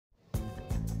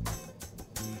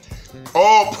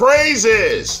All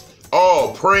praises,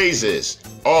 all praises,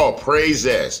 all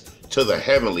praises to the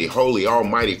heavenly, holy,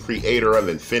 almighty creator of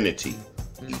infinity,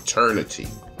 eternity,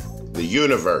 the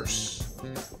universe,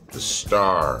 the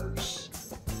stars,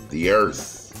 the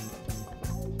earth,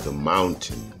 the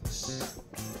mountains,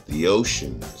 the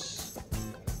oceans,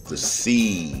 the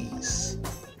seas,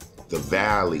 the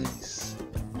valleys,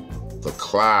 the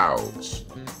clouds,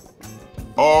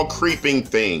 all creeping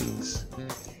things,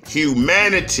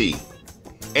 humanity,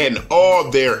 and all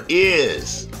there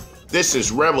is. This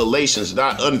is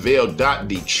Revelations.Unveiled.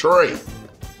 Detroit.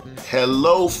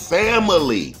 Hello,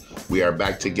 family. We are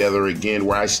back together again,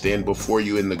 where I stand before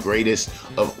you in the greatest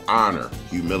of honor,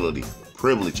 humility,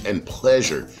 privilege, and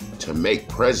pleasure to make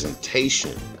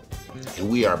presentation. And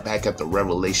we are back at the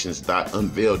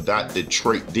Revelations.Unveiled.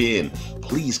 Detroit Den.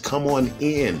 Please come on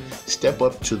in. Step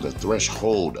up to the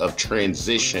threshold of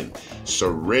transition.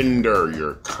 Surrender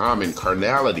your common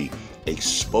carnality.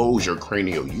 Expose your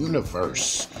cranial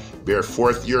universe. Bear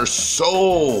forth your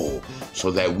soul so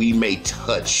that we may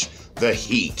touch the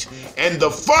heat and the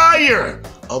fire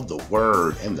of the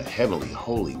word and the heavenly,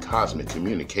 holy, cosmic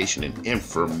communication and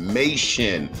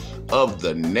information of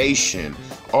the nation.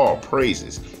 All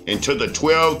praises. And to the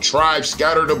 12 tribes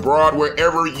scattered abroad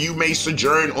wherever you may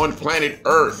sojourn on planet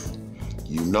Earth,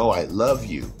 you know I love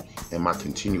you, and my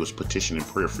continuous petition and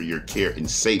prayer for your care and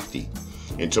safety.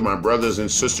 And to my brothers and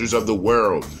sisters of the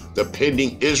world, the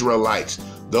pending Israelites,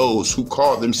 those who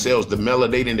call themselves the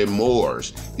melanated and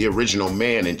Moors, the original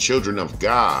man and children of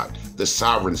God, the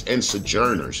sovereigns and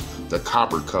sojourners, the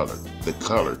copper-colored, the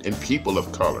colored and people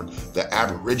of color, the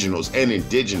aboriginals and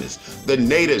indigenous, the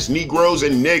natives, Negroes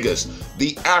and niggas,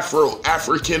 the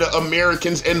Afro-African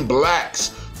Americans and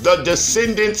blacks, the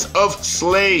descendants of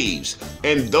slaves,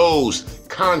 and those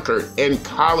conquered and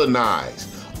colonized.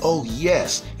 Oh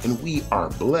yes, and we are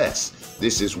blessed.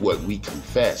 This is what we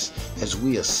confess as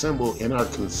we assemble in our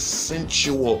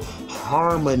consensual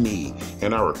harmony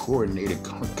and our coordinated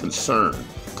concern,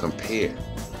 compare,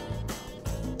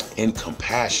 and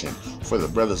compassion for the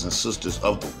brothers and sisters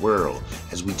of the world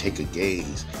as we take a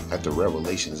gaze at the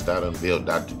Revelations.Unveiled.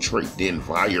 Detroit Den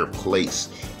fireplace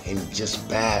and just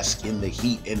bask in the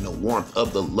heat and the warmth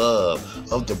of the love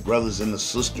of the brothers and the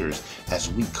sisters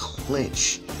as we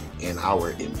clench in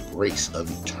our embrace of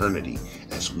eternity,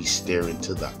 as we stare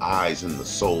into the eyes and the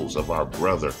souls of our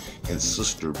brother and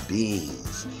sister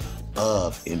beings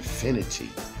of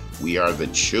infinity. We are the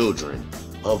children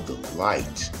of the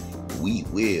light. We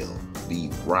will be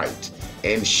right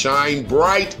and shine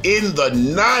bright in the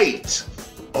night.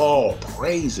 All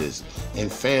praises.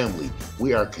 And family,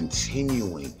 we are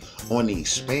continuing on the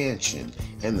expansion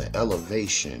and the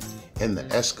elevation and the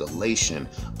escalation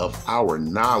of our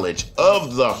knowledge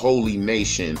of the holy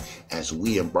nation as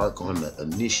we embark on the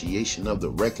initiation of the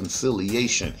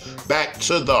reconciliation back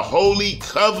to the holy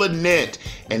covenant.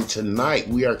 And tonight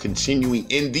we are continuing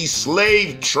in the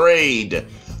slave trade,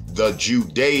 the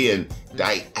Judean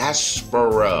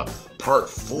diaspora, part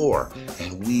 4,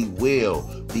 and we will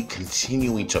be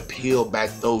continuing to peel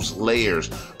back those layers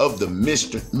of the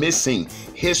missing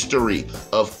history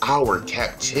of our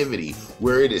captivity,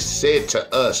 where it is said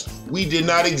to us we did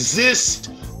not exist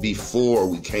before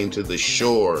we came to the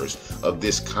shores of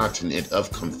this continent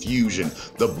of confusion,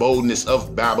 the boldness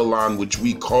of Babylon, which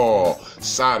we call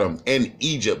Sodom and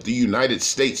Egypt, the United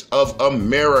States of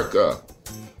America.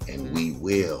 And we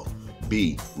will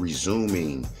be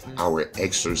resuming our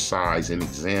exercise and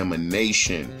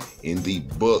examination in the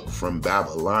book From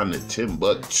Babylon to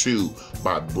Timbuktu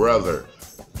by brother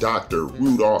Dr.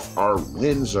 Rudolph R.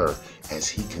 Windsor, as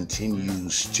he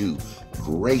continues to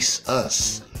grace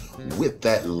us with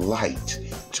that light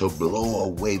to blow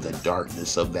away the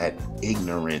darkness of that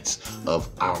ignorance of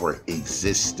our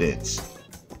existence.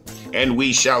 And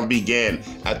we shall begin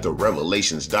at the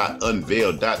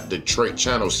Revelations.Unveiled. Detroit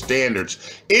channel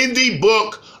standards in the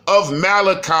book of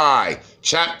Malachi,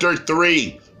 chapter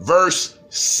 3, verse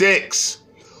 6.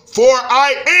 For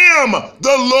I am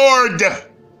the Lord,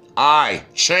 I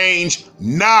change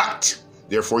not.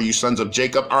 Therefore you sons of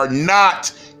Jacob are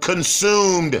not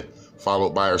consumed.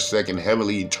 Followed by our second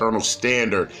heavenly eternal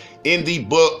standard in the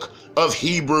book of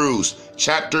Hebrews,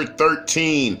 chapter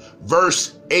 13,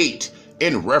 verse 8.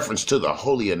 In reference to the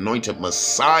holy anointed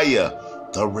Messiah,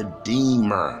 the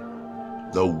Redeemer,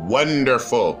 the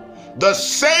Wonderful, the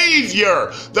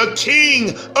Savior, the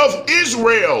King of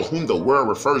Israel, whom the world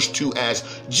refers to as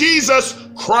Jesus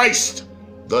Christ,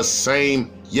 the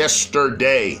same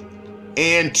yesterday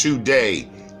and today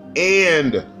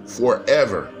and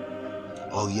forever.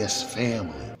 Oh yes,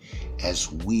 family,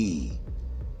 as we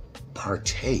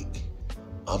partake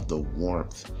of the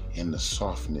warmth in the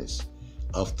softness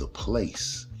of the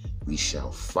place. We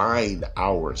shall find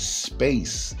our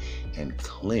space and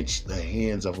clench the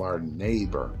hands of our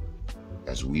neighbor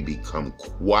as we become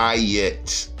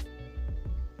quiet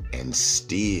and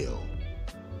still,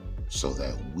 so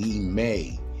that we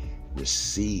may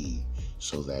receive,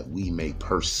 so that we may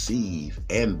perceive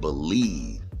and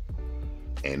believe.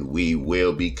 And we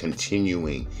will be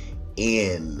continuing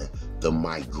in the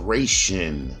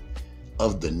migration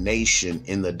of the nation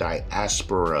in the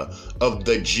diaspora of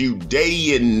the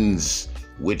Judeans,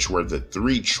 which were the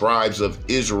 3 tribes of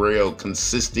Israel,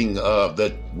 consisting of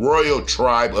the royal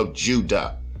tribe of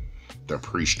Judah, the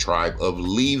priest tribe of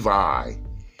Levi,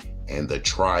 and the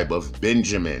tribe of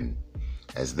Benjamin,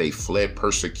 as they fled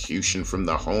persecution from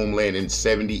the homeland in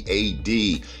 70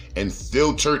 AD and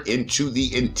filtered into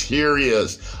the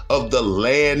interiors of the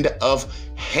land of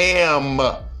Ham,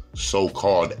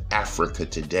 so-called Africa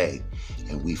today.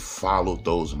 And we followed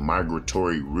those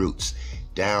migratory routes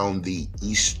down the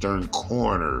eastern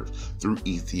corner through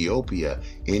Ethiopia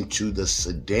into the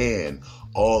Sudan,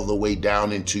 all the way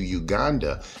down into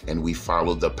Uganda. And we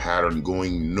followed the pattern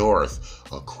going north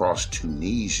across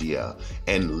Tunisia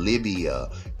and Libya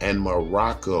and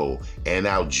Morocco and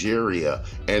Algeria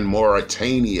and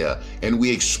Mauritania. And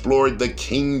we explored the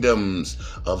kingdoms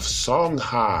of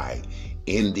Songhai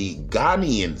in the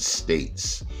Ghanaian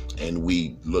states. And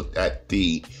we looked at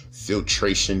the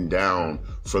filtration down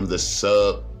from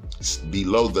the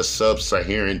below the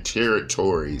sub-Saharan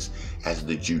territories as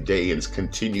the Judeans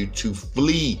continued to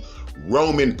flee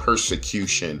Roman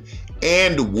persecution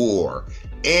and war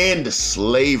and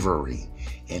slavery.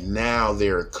 And now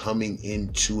they're coming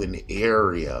into an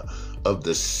area of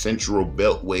the central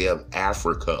beltway of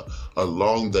Africa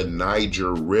along the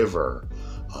Niger River,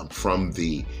 from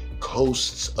the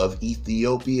coasts of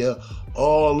Ethiopia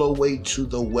all the way to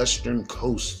the western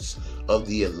coasts of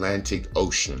the Atlantic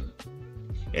Ocean.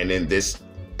 And in this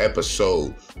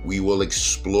episode, we will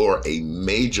explore a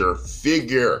major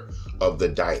figure of the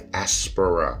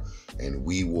diaspora, and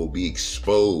we will be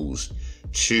exposed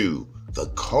to the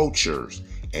cultures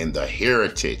and the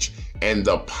heritage and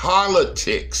the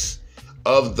politics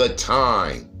of the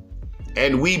time.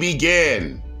 And we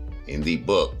begin in the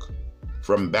book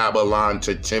From Babylon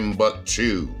to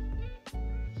Timbuktu.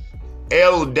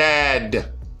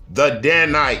 Eldad the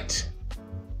Danite.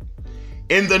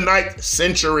 In the 9th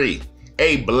century,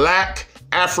 a black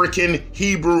African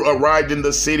Hebrew arrived in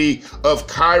the city of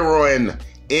Kairouan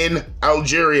in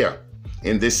Algeria.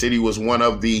 And this city was one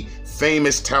of the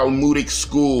famous Talmudic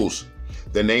schools.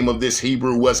 The name of this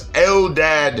Hebrew was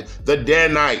Eldad the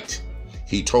Danite.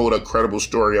 He told a credible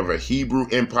story of a Hebrew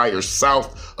empire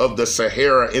south of the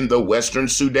Sahara in the western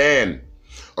Sudan.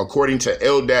 According to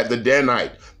Eldad the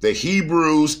Danite, the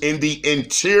Hebrews in the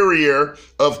interior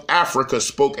of Africa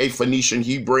spoke a Phoenician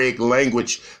Hebraic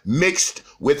language mixed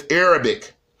with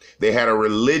Arabic. They had a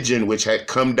religion which had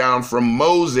come down from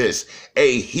Moses,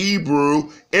 a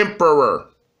Hebrew emperor.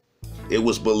 It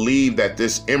was believed that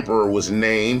this emperor was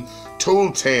named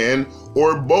Tultan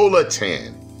or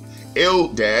Bolatan.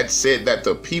 Eldad said that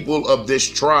the people of this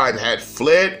tribe had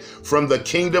fled from the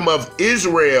kingdom of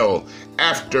Israel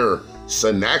after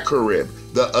Sennacherib,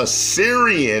 the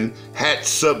Assyrian, had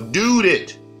subdued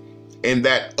it, and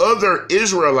that other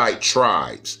Israelite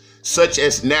tribes, such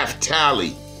as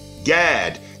Naphtali,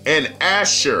 Gad, and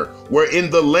Asher, were in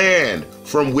the land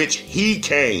from which he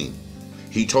came.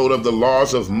 He told of the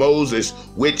laws of Moses,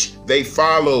 which they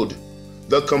followed,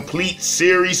 the complete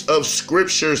series of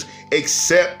scriptures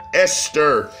except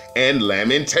Esther and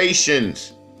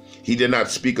Lamentations. He did not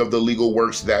speak of the legal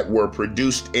works that were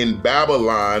produced in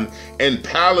Babylon and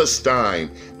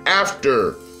Palestine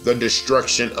after the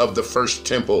destruction of the first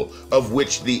temple, of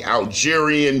which the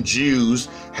Algerian Jews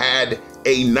had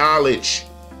a knowledge.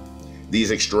 These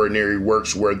extraordinary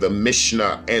works were the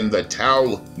Mishnah and the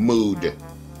Talmud.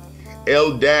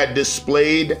 Eldad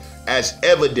displayed as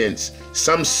evidence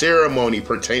some ceremony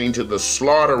pertaining to the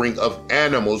slaughtering of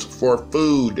animals for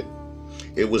food.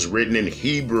 It was written in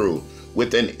Hebrew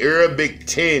with an Arabic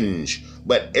tinge,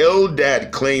 but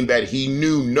Eldad claimed that he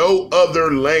knew no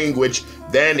other language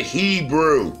than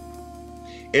Hebrew.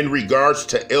 In regards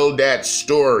to Eldad's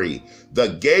story, the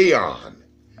Gaon,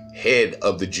 head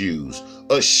of the Jews,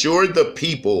 assured the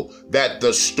people that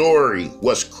the story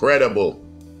was credible.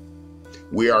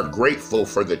 We are grateful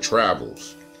for the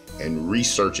travels and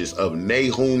researches of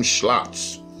Nahum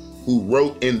Schlotz, who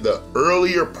wrote in the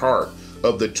earlier part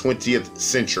of the 20th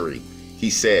century. He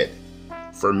said,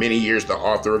 "For many years, the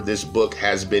author of this book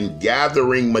has been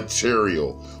gathering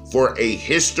material for a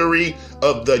history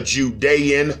of the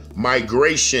Judean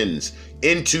migrations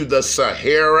into the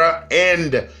Sahara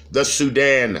and the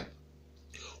Sudan.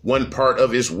 One part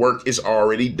of his work is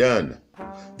already done: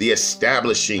 the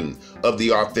establishing of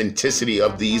the authenticity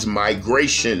of these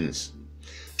migrations.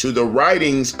 To the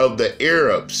writings of the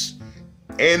Arabs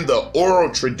and the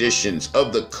oral traditions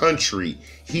of the country,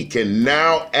 he can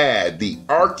now add the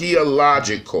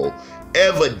archaeological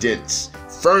evidence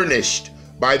furnished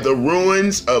by the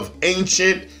ruins of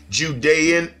ancient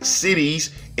Judean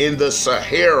cities in the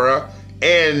Sahara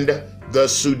and the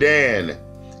Sudan,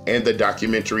 and the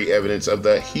documentary evidence of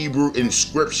the Hebrew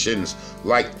inscriptions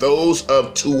like those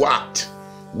of Tuat,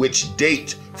 which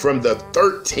date from the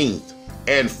 13th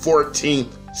and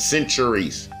 14th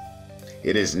centuries.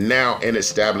 It is now an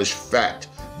established fact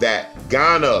that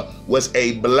Ghana was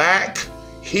a black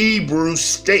Hebrew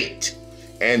state,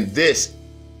 and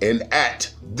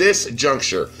at this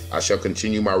juncture, I shall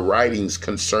continue my writings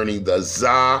concerning the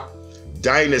Za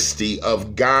dynasty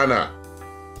of Ghana.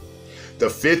 The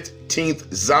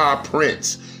 15th Za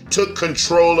prince took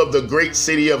control of the great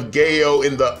city of Gao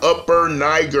in the Upper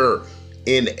Niger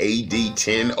in AD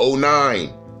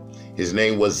 1009. His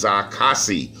name was Za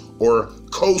Kasi, or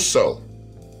Koso.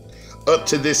 Up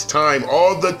to this time,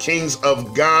 all the kings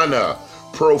of Ghana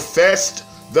professed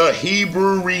the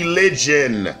Hebrew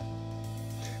religion,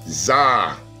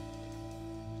 Za.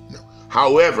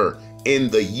 However, in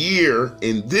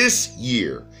this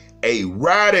year, a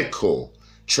radical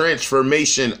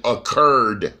transformation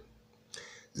occurred.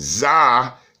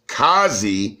 Za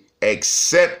Kazi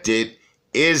accepted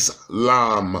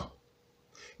Islam.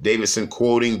 Davison,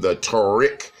 quoting the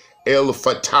Tariq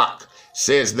el-Fatah,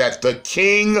 says that the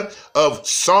king of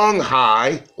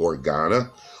Songhai, or Ghana,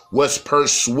 was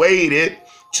persuaded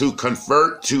to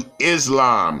convert to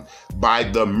Islam by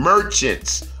the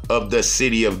merchants of the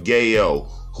city of Gao,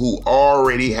 who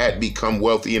already had become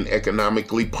wealthy and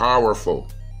economically powerful.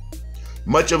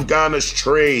 Much of Ghana's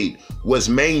trade was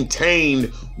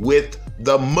maintained with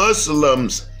the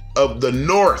Muslims of the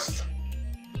north.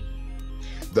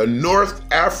 The North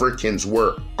Africans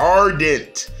were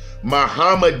ardent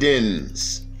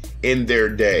Mohammedans in their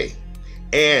day,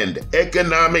 and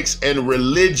economics and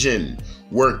religion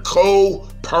were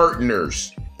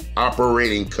co-partners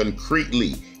operating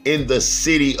concretely in the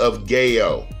city of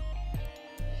Gao.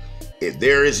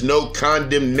 There is no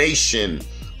condemnation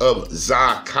of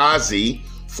Zakazi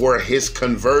for his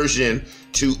conversion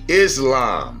to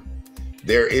Islam.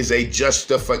 There is a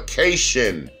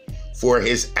justification for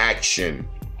his action.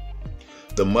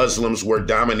 The Muslims were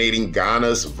dominating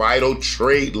Ghana's vital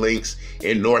trade links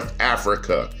in North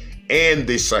Africa and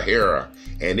the Sahara,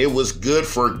 and it was good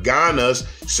for Ghana's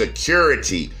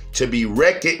security to be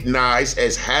recognized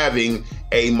as having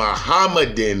a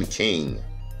Mohammedan king.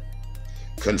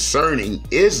 Concerning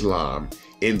Islam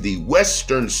in the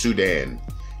Western Sudan,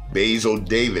 Basil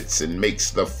Davidson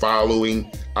makes the following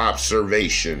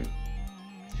observation.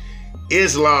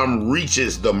 Islam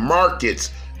reaches the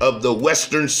markets of the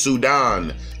Western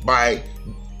Sudan by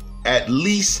at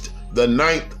least the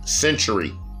 9th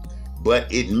century,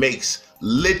 but it makes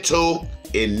little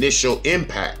initial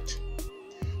impact.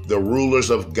 The rulers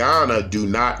of Ghana do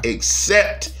not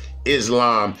accept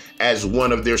Islam as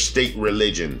one of their state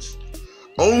religions.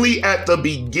 Only at the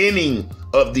beginning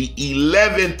of the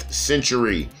 11th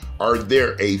century are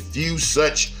there a few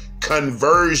such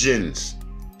conversions,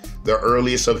 the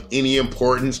earliest of any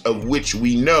importance of which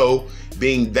we know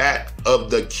being that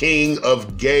of the king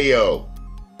of Gao,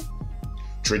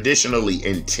 traditionally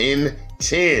in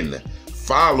 1010,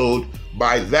 followed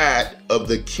by that of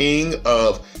the king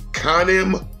of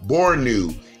Kanem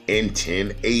Bornu in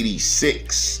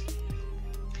 1086.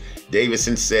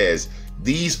 Davison says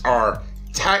these are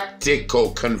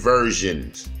tactical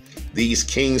conversions. These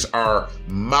kings are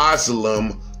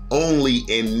Muslim only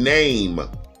in name,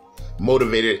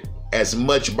 motivated as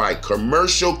much by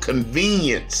commercial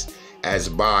convenience as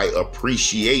by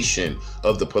appreciation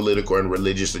of the political and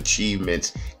religious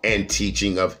achievements and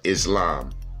teaching of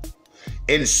Islam.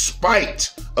 In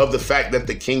spite of the fact that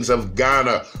the kings of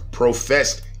Ghana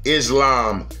professed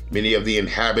Islam, many of the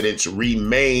inhabitants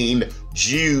remained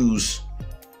Jews.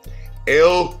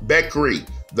 El-Bekri,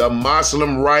 the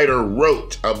Muslim writer,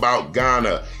 wrote about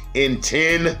Ghana in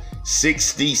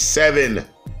 1067.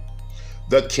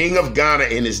 The king of Ghana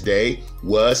in his day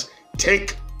was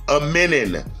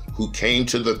Tenkamenen, who came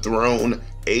to the throne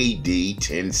AD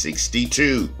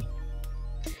 1062.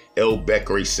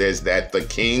 El-Bekri says that the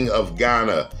king of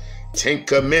Ghana,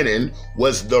 Tenkamenen,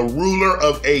 was the ruler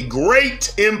of a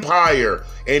great empire,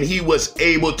 and he was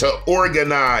able to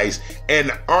organize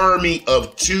an army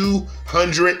of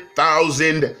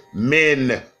 200,000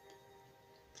 men.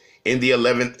 In the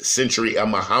 11th century, a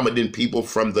Mohammedan people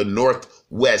from the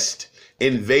northwest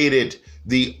invaded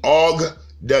the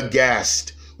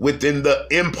Ogdagast within the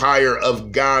Empire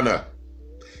of Ghana.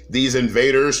 These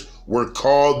invaders were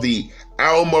called the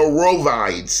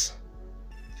Almoravides.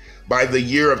 By the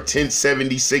year of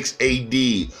 1076 AD,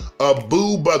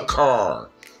 Abu Bakr,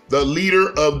 the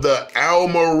leader of the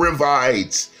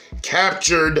Almoravides,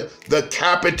 captured the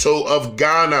capital of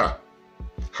Ghana.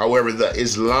 However, the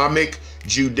Islamic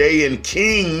Judean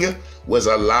king was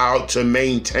allowed to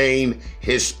maintain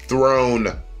his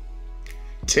throne.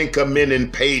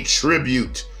 Tinkamen paid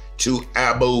tribute to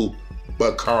Abu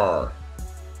Bakr.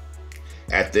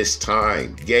 At this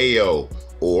time, Gayo,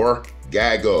 or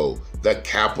Gago, the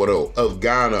capital of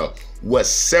Ghana, was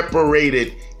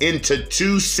separated into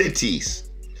two cities.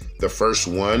 The first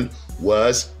one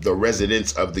was the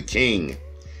residence of the king.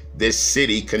 This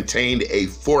city contained a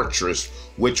fortress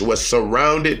which was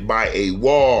surrounded by a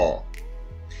wall.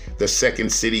 The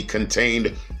second city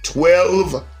contained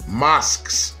 12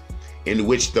 mosques in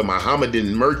which the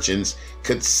Mohammedan merchants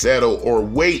could settle or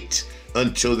wait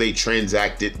until they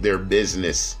transacted their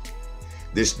business.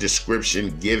 This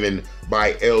description given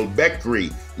by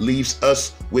El-Bekri leaves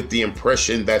us with the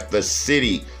impression that the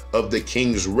city of the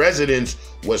king's residence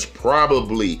was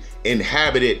probably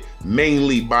inhabited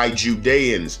mainly by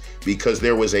Judeans, because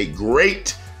there was a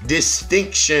great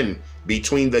distinction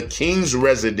between the king's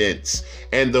residence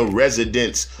and the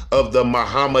residence of the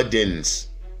Mohammedans.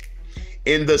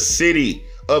 In the city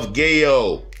of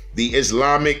Gayo, the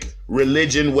Islamic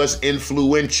religion was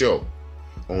influential.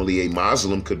 Only a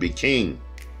Muslim could be king.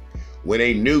 When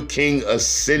a new king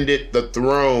ascended the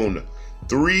throne,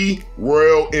 3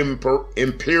 royal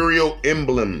imperial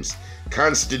emblems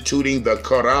constituting the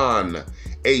Quran,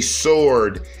 a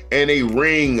sword, and a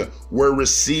ring were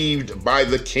received by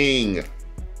the king.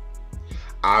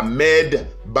 Ahmed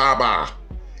Baba,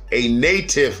 a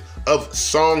native of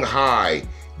Songhai,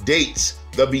 dates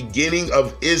the beginning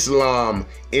of Islam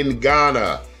in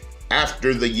Ghana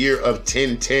after the year of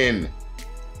 1010.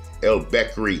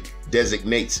 El-Bekri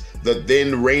designates the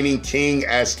then reigning king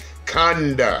as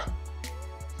Kanda.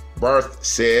 Barth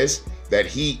says that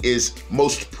he is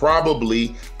most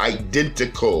probably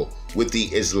identical with the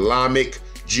Islamic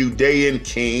Judean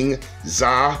king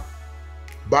Zabayuk,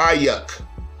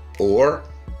 or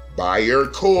Bayur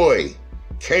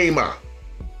Kema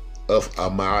of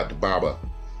Ahmad Baba,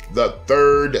 the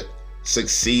third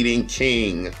succeeding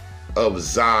king of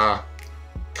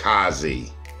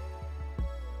Kazi.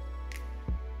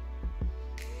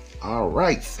 All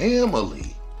right,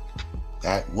 family.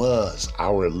 That was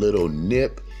our little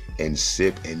nip and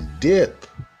sip and dip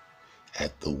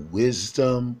at the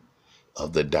wisdom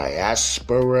of the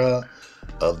diaspora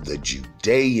of the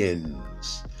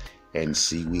Judeans. And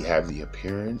see, we have the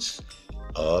appearance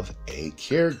of a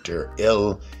character,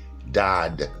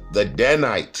 Eldad, the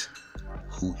Danite,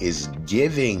 who is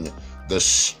giving the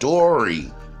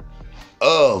story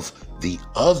of the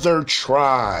other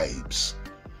tribes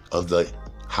of the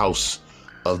house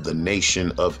of the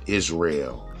nation of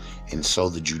Israel. And so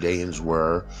the Judeans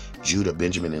were Judah,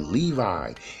 Benjamin, and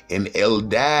Levi. And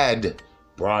Eldad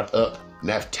brought up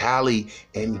Naphtali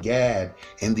and Gad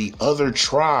and the other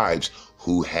tribes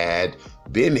who had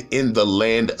been in the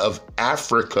land of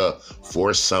Africa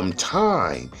for some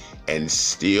time and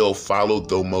still followed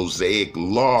the Mosaic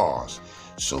laws.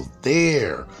 So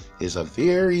there is a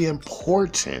very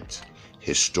important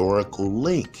historical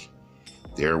link.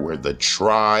 There were the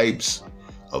tribes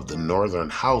of the northern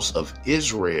house of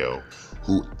Israel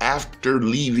who, after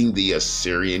leaving the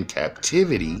Assyrian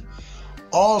captivity,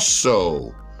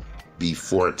 also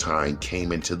before time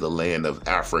came into the land of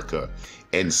Africa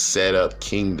and set up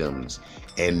kingdoms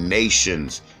and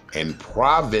nations and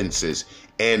provinces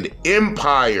and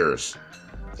empires.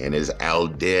 And as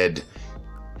Eldad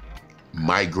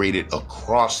migrated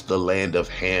across the land of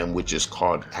Ham, which is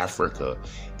called Africa,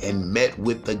 and met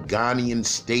with the Ghanaian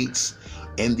states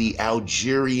and the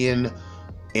Algerian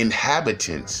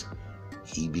inhabitants,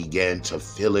 he began to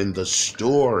fill in the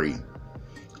story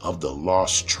of the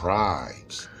lost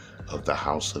tribes of the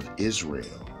house of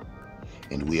Israel.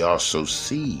 And we also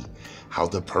see how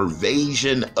the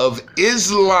pervasion of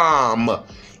Islam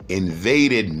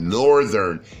invaded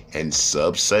northern and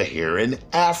sub-Saharan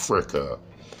Africa,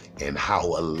 and how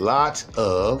a lot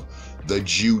of the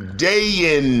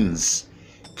Judeans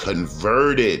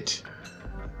converted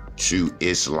to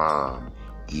Islam,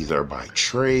 either by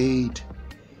trade,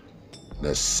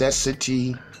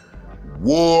 necessity,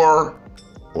 war,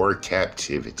 or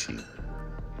captivity.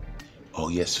 Oh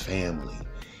yes, family.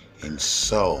 And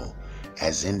so,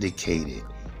 as indicated,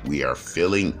 we are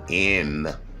filling in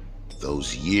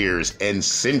those years and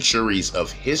centuries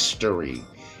of history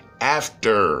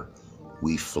after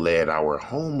we fled our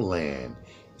homeland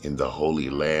in the Holy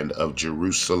Land of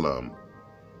Jerusalem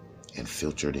and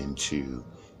filtered into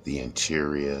the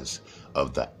interiors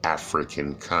of the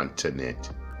African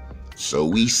continent. So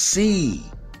we see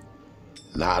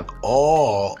not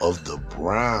all of the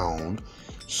brown,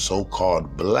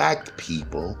 so-called black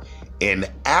people in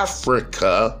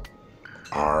Africa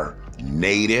are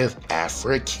native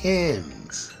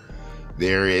Africans.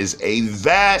 There is a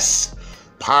vast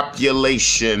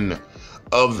population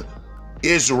of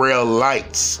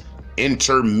Israelites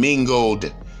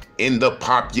intermingled in the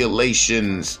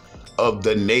populations of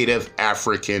the native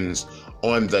Africans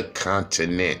on the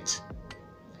continent.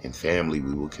 And family,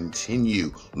 we will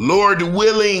continue, Lord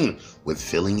willing, with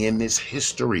filling in this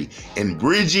history and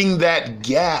bridging that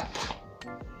gap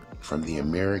from the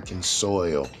American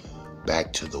soil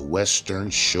back to the western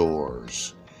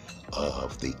shores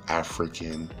of the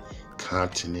African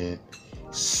continent,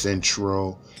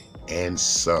 central and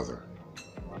southern.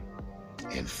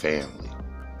 And family,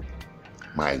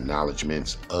 my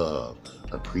acknowledgments of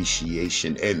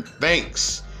appreciation and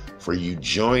thanks for you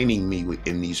joining me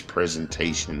in these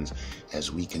presentations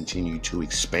as we continue to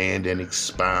expand and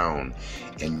expound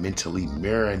and mentally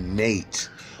marinate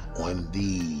on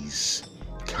these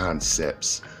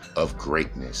concepts of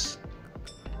greatness.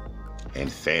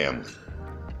 And family,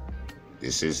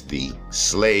 this is the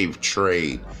slave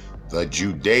trade, the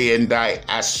Judean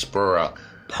diaspora,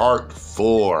 part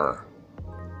 4.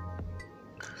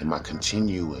 And my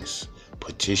continuous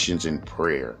petitions and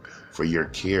prayer for your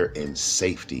care and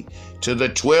safety to the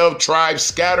 12 tribes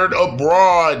scattered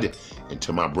abroad and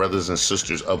to my brothers and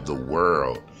sisters of the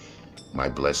world, my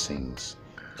blessings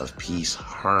of peace,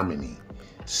 harmony,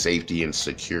 safety, and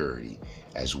security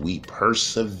as we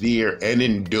persevere and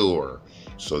endure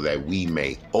so that we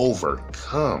may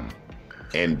overcome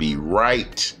and be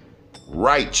right,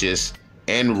 righteous,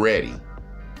 and ready.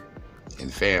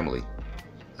 And family,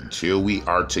 until we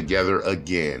are together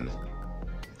again,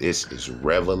 this is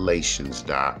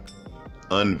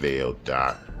Revelations.Unveiled.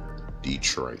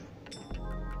 Detroit.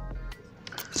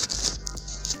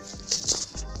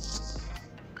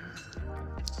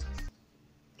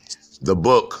 The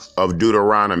book of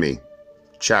Deuteronomy,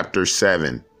 chapter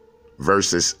 7,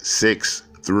 verses 6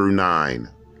 through 9.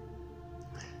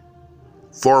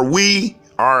 For we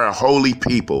are a holy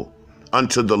people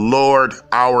unto the Lord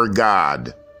our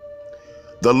God.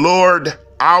 The Lord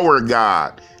our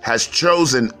God has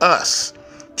chosen us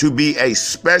to be a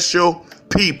special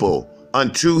people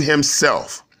unto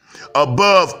himself,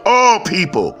 above all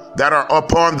people that are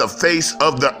upon the face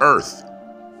of the earth.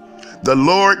 The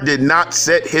Lord did not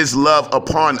set his love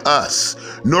upon us,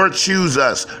 nor choose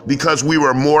us because we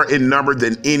were more in number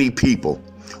than any people,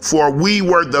 for we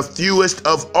were the fewest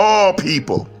of all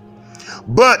people.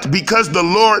 But because the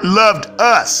Lord loved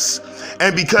us,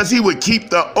 and because he would keep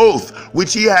the oath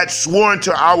which he had sworn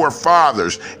to our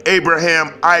fathers,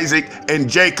 Abraham, Isaac, and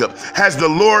Jacob, has the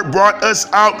Lord brought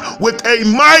us out with a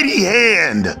mighty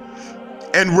hand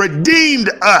and redeemed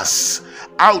us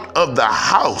out of the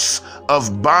house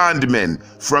of bondmen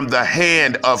from the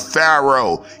hand of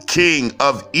Pharaoh, king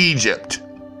of Egypt.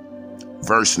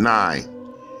 Verse 9.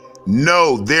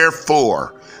 Know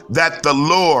therefore that the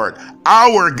Lord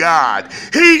our God,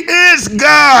 he is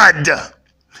God,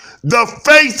 the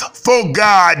faithful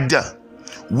God,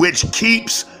 which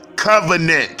keeps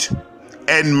covenant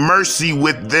and mercy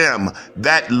with them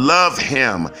that love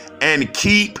him and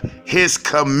keep his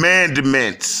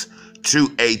commandments to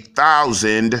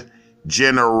 1,000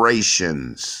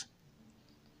 generations.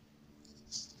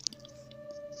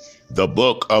 The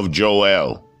book of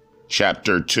Joel,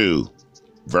 chapter 2,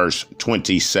 verse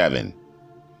 27.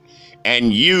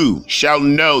 And you shall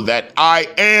know that I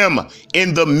am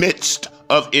in the midst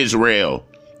of Israel,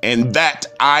 and that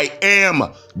I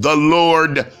am the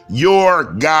Lord your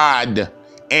God,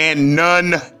 and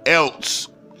none else,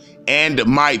 and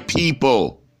my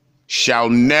people shall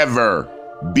never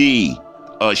be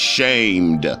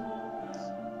ashamed.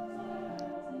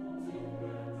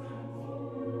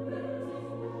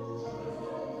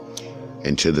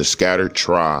 And to the scattered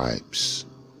tribes,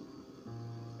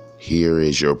 here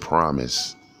is your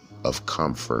promise of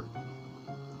comfort.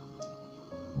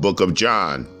 Book of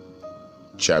John,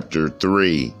 chapter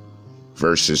 3,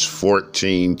 verses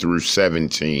 14 through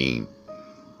 17,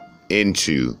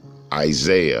 into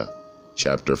Isaiah,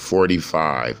 chapter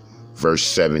 45, verse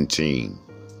 17.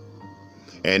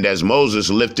 And as Moses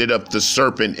lifted up the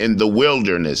serpent in the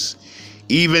wilderness,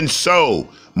 even so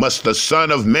must the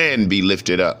Son of Man be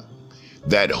lifted up,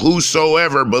 that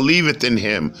whosoever believeth in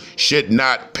him should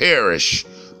not perish,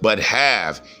 but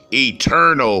have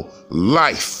eternal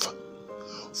life.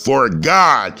 For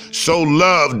God so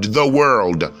loved the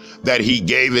world that he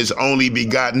gave his only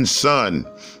begotten Son,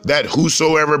 that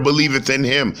whosoever believeth in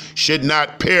him should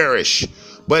not perish,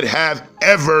 but have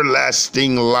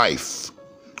everlasting life.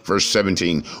 Verse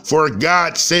 17, for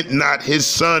God sent not his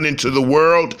Son into the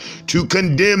world to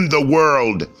condemn the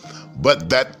world, but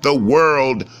that the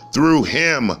world through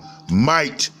him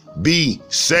might be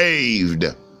saved.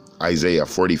 Isaiah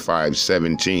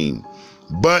 45:17.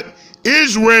 But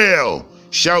Israel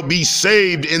shall be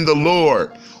saved in the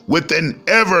Lord with an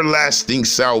everlasting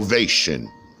salvation.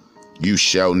 You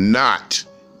shall not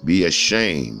be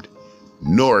ashamed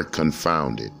nor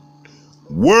confounded.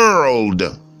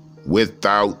 World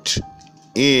without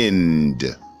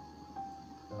end.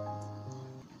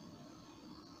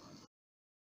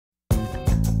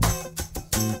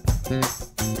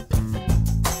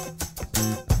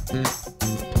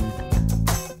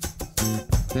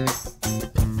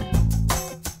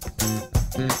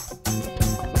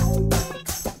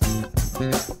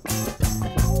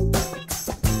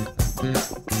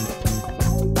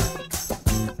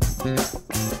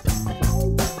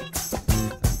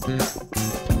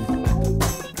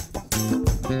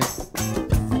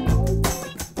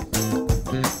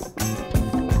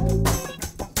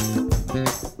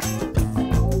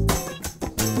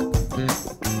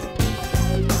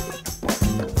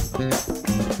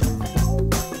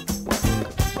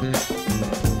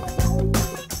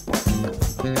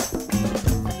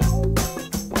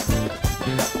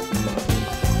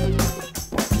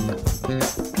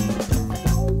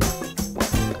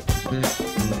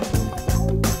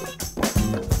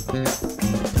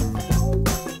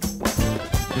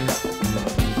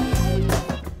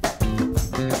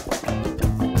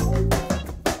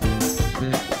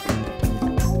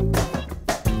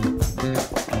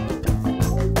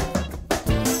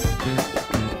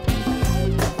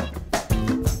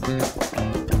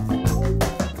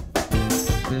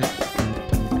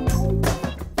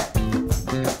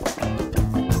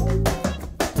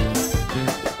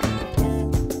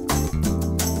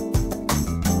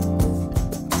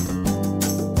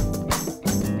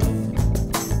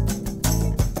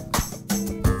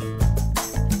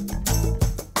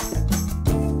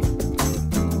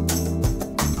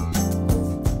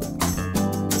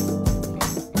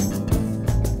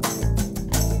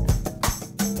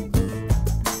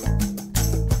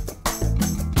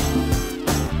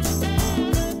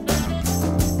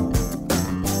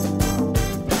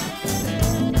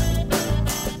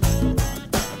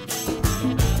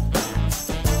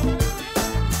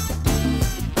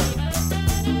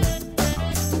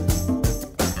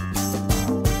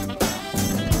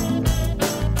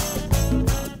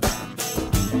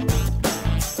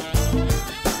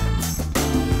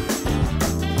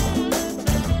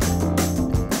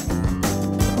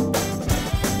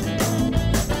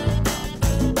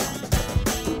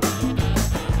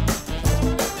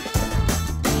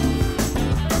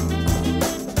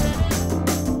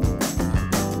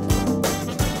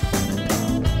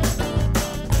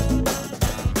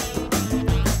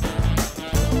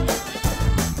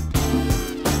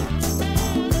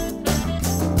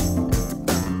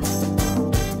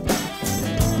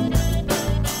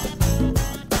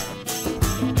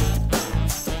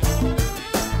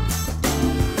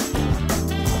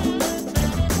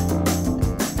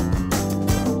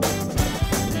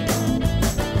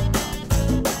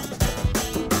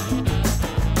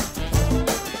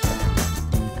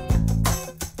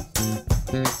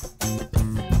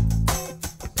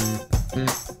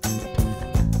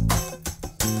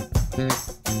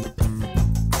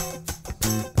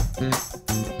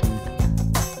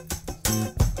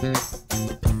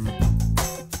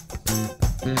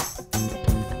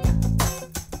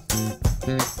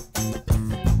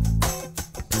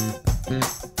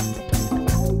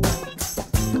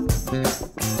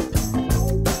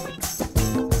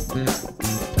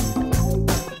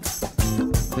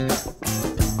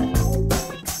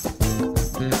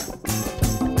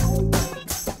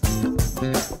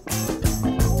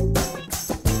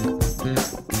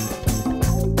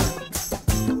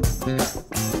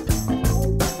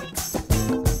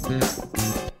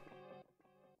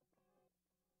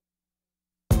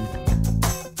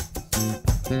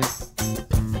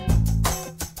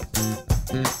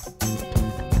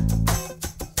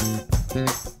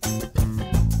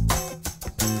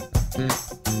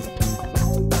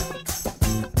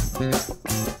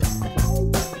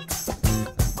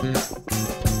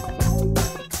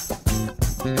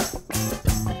 Mm-hmm.